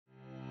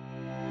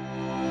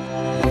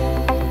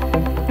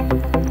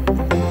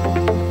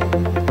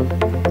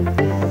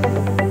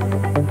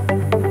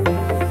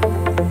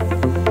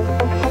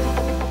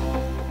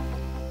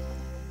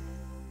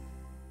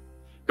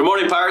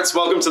Pirates,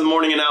 welcome to the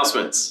morning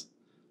announcements.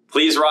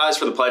 Please rise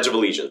for the Pledge of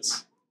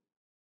Allegiance.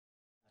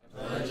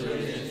 I pledge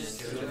allegiance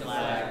to the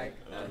flag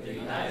of the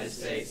United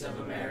States of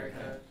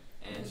America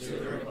and to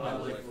the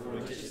republic for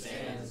which it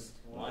stands,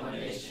 one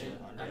nation,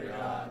 under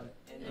God,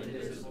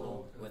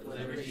 indivisible, with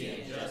liberty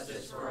and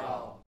justice for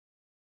all.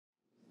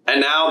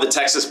 And now the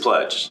Texas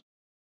Pledge.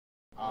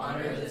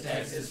 Honor the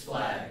Texas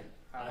flag.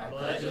 I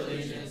pledge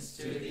allegiance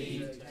to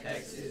thee,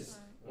 Texas,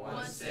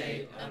 one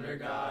state under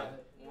God,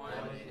 one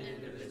and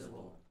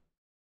indivisible.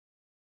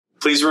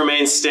 Please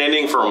remain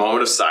standing for a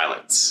moment of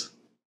silence.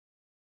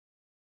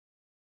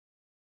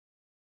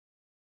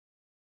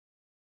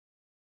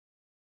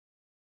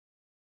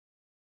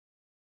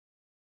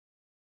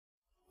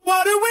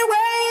 What are we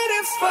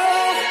waiting for?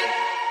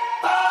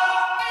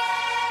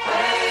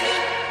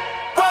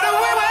 What are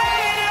we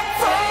waiting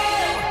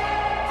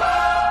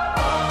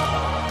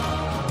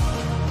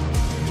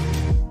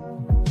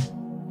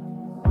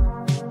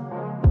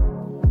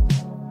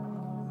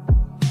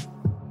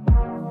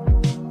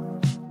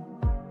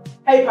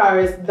Hey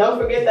Pirates, don't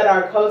forget that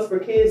our Coats for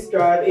Kids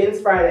drive ends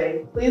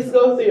Friday. Please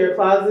go through your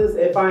closets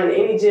and find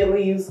any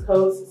gently used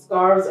coats,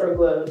 scarves, or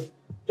gloves.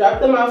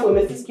 Drop them off with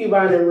Mrs.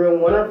 Cubine in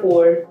room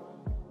 104.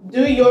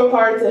 Do your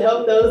part to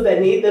help those that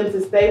need them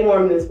to stay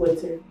warm this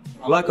winter.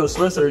 Blacko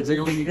sweatshirts,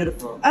 where you get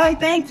it from? Oh,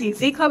 thank you.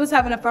 Z Club is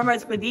having a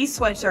fundraiser for these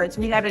sweatshirts.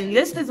 We have in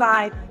this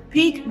design,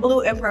 pink,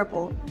 blue, and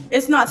purple.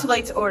 It's not too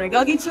late to order.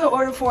 Go get your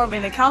order form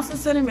in the Council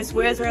Center, Miss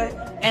Wizard,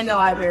 and the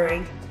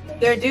library.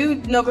 They're due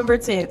November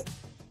 10th.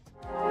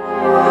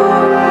 We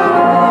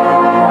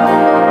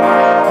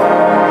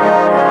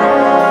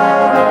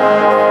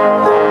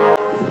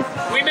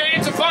made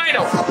it to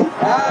finals.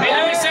 And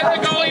then we set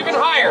the goal even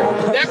higher.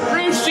 That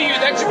proves to you,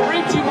 that should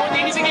prove to you more than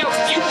anything else.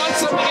 If you want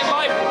something in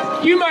life,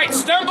 you might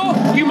stumble,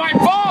 you might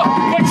fall,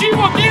 but you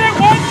will get it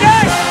one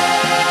day.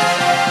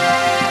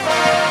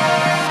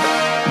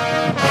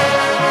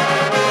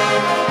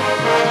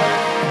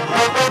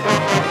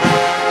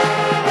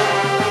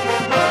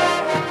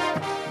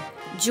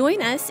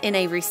 Join us in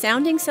a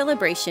resounding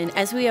celebration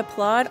as we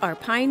applaud our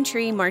Pine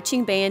Tree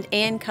Marching Band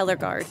and Color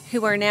Guard,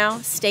 who are now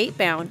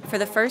state-bound for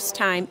the first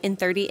time in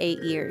 38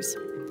 years.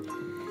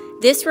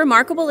 This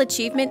remarkable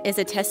achievement is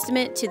a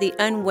testament to the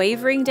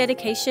unwavering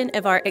dedication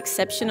of our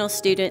exceptional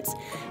students,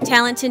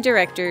 talented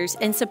directors,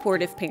 and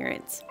supportive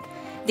parents.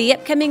 The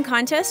upcoming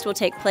contest will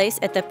take place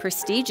at the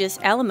prestigious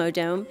Alamo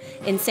Dome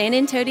in San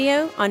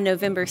Antonio on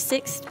November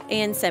 6th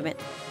and 7th.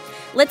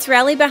 Let's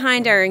rally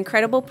behind our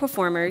incredible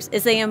performers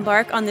as they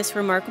embark on this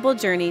remarkable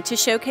journey to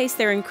showcase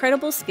their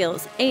incredible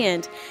skills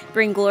and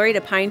bring glory to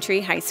Pine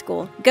Tree High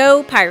School.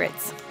 Go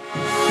Pirates!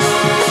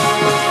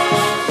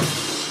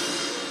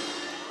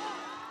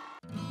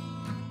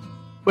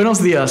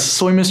 Buenos días,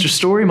 soy Mr.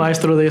 Story,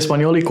 maestro de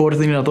español y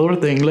coordinador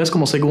de inglés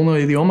como segundo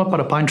idioma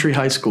para Pine Tree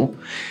High School.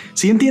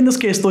 Si entiendes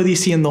que estoy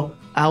diciendo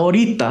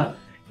ahorita,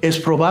 es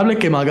probable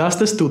que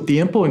malgastes tu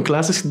tiempo en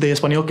clases de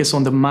español que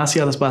son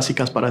demasiadas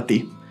básicas para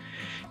ti.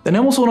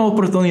 Tenemos una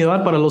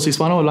oportunidad para los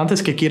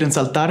hispanohablantes que quieren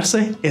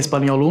saltarse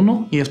Español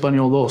 1 y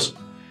Español 2.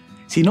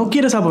 Si no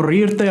quieres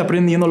aburrirte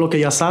aprendiendo lo que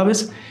ya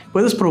sabes,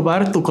 puedes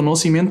probar tu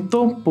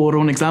conocimiento por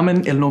un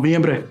examen en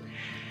noviembre.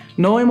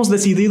 No hemos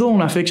decidido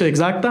una fecha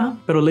exacta,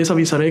 pero les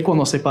avisaré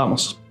cuando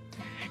sepamos.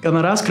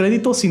 Ganarás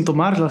crédito sin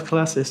tomar las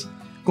clases,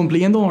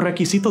 cumpliendo un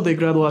requisito de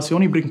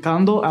graduación y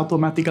brincando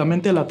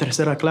automáticamente a la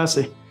tercera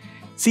clase,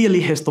 si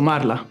eliges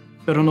tomarla,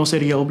 pero no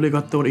sería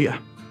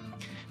obligatoria.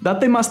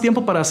 Date más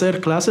tiempo para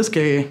hacer clases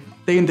que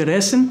te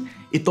interesen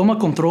y toma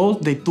control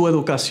de tu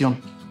educación.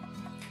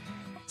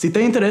 Si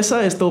te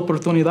interesa esta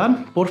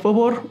oportunidad, por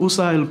favor,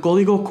 usa el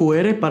código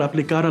QR para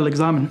aplicar al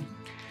examen.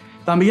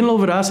 También lo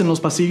verás en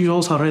los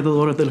pasillos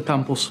alrededor del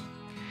campus.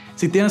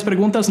 Si tienes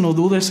preguntas, no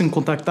dudes en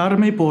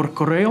contactarme por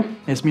correo.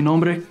 Es mi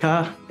nombre,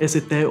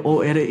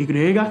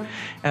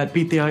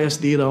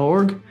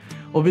 kstory@ptisd.org,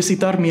 o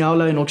visitar mi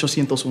aula en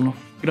 801.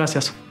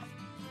 Gracias.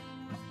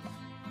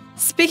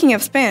 Speaking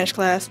of Spanish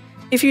class,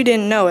 if you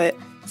didn't know it,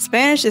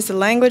 Spanish is the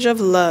language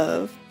of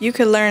love. You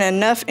could learn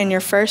enough in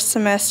your first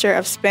semester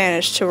of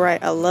Spanish to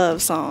write a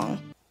love song.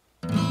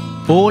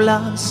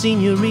 Hola,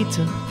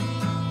 señorita.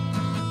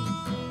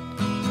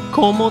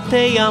 ¿Cómo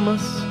te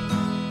llamas?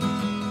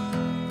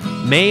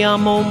 Me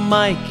llamo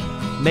Mike.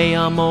 Me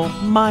llamo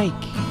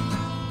Mike.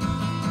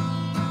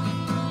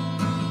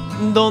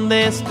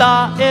 ¿Dónde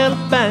está el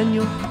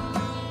baño?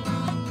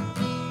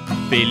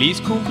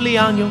 Feliz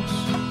cumpleaños.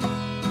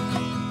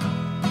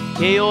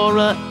 ¿Qué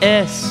hora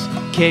es?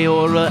 ¿Qué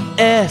hora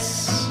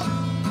es?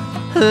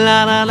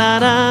 La la la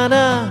la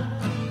la.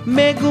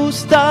 Me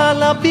gusta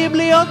la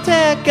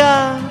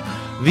biblioteca.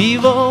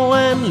 Vivo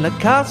en la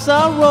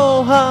Casa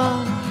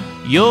Roja.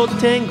 Yo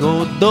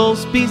tengo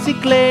 2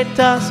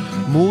 bicicletas.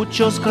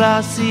 Muchas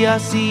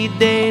gracias y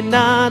de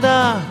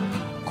nada.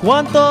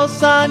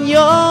 ¿Cuántos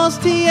años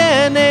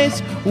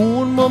tienes?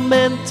 Un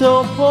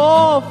momento,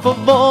 por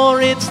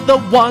favor. It's the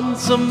one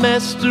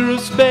semester of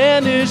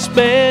Spanish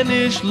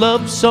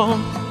love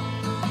song.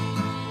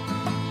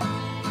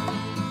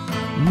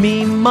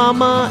 Mi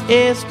mamá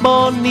es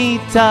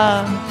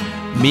bonita.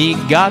 Mi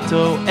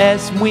gato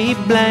es muy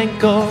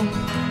blanco.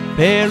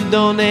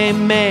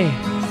 Perdóneme,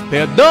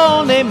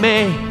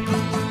 perdóneme.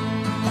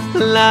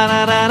 La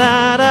la la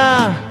la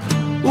la.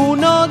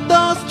 1,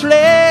 2,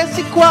 3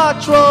 y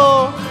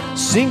 4,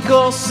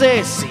 5,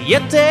 6,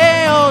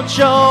 7,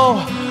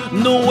 8,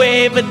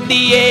 9,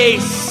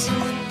 10.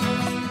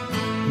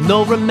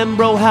 No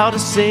remember how to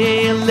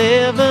say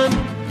 11.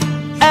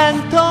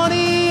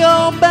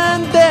 Antonio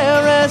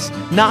Banderas,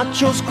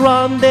 nachos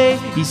grande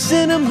y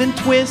cinnamon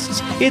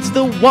twists. It's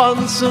the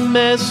 1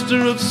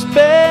 semester of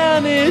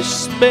Spanish,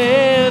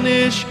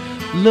 Spanish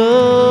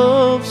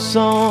love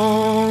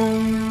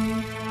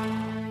song.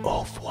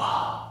 Au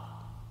revoir.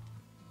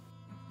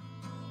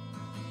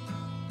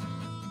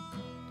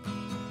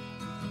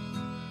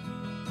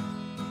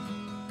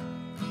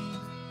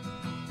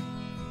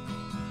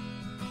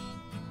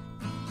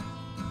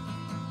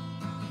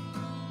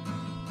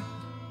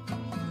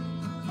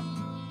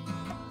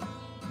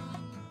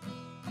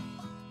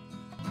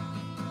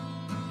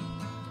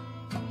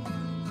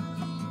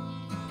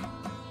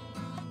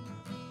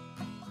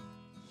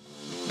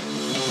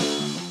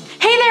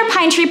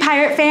 Pine Tree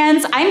Pirate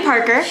fans, I'm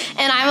Parker.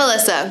 And I'm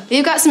Alyssa.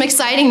 We've got some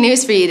exciting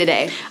news for you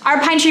today. Our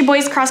Pine Tree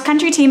Boys cross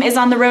country team is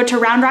on the road to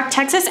Round Rock,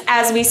 Texas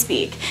as we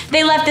speak.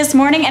 They left this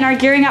morning and are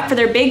gearing up for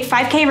their big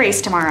 5K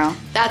race tomorrow.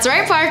 That's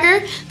right,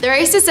 Parker. The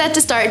race is set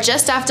to start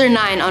just after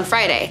 9 on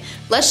Friday.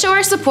 Let's show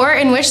our support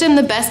and wish them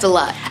the best of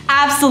luck.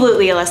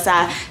 Absolutely,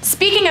 Alyssa.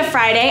 Speaking of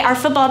Friday, our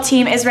football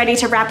team is ready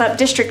to wrap up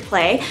district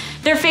play.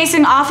 They're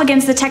facing off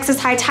against the Texas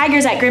High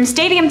Tigers at Grimm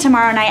Stadium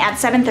tomorrow night at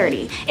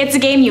 7:30. It's a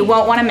game you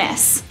won't want to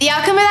miss. The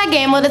outcome of that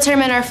game will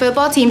determine our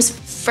football team's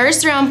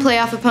first round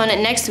playoff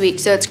opponent next week,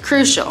 so it's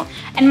crucial.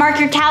 And mark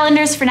your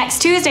calendars for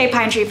next Tuesday,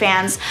 Pine Tree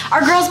fans.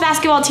 Our girls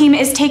basketball team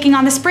is taking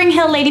on the Spring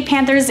Hill Lady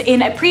Panthers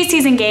in a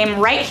preseason game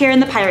right here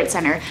in the Pirate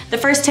Center. The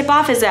first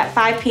tip-off is at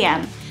 5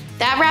 p.m.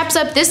 That wraps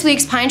up this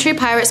week's Pine Tree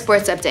Pirate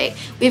Sports Update.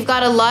 We've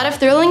got a lot of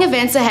thrilling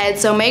events ahead,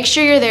 so make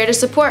sure you're there to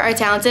support our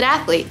talented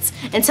athletes.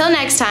 Until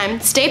next time,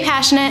 stay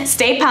passionate,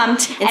 stay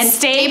pumped, and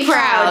stay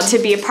proud to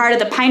be a part of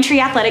the Pine Tree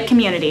athletic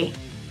community.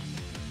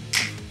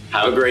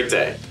 Have a great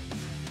day.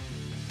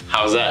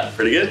 How was that?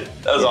 Pretty good?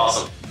 That was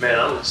awesome. Man,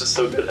 I'm just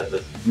so good at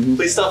this.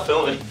 Please stop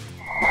filming.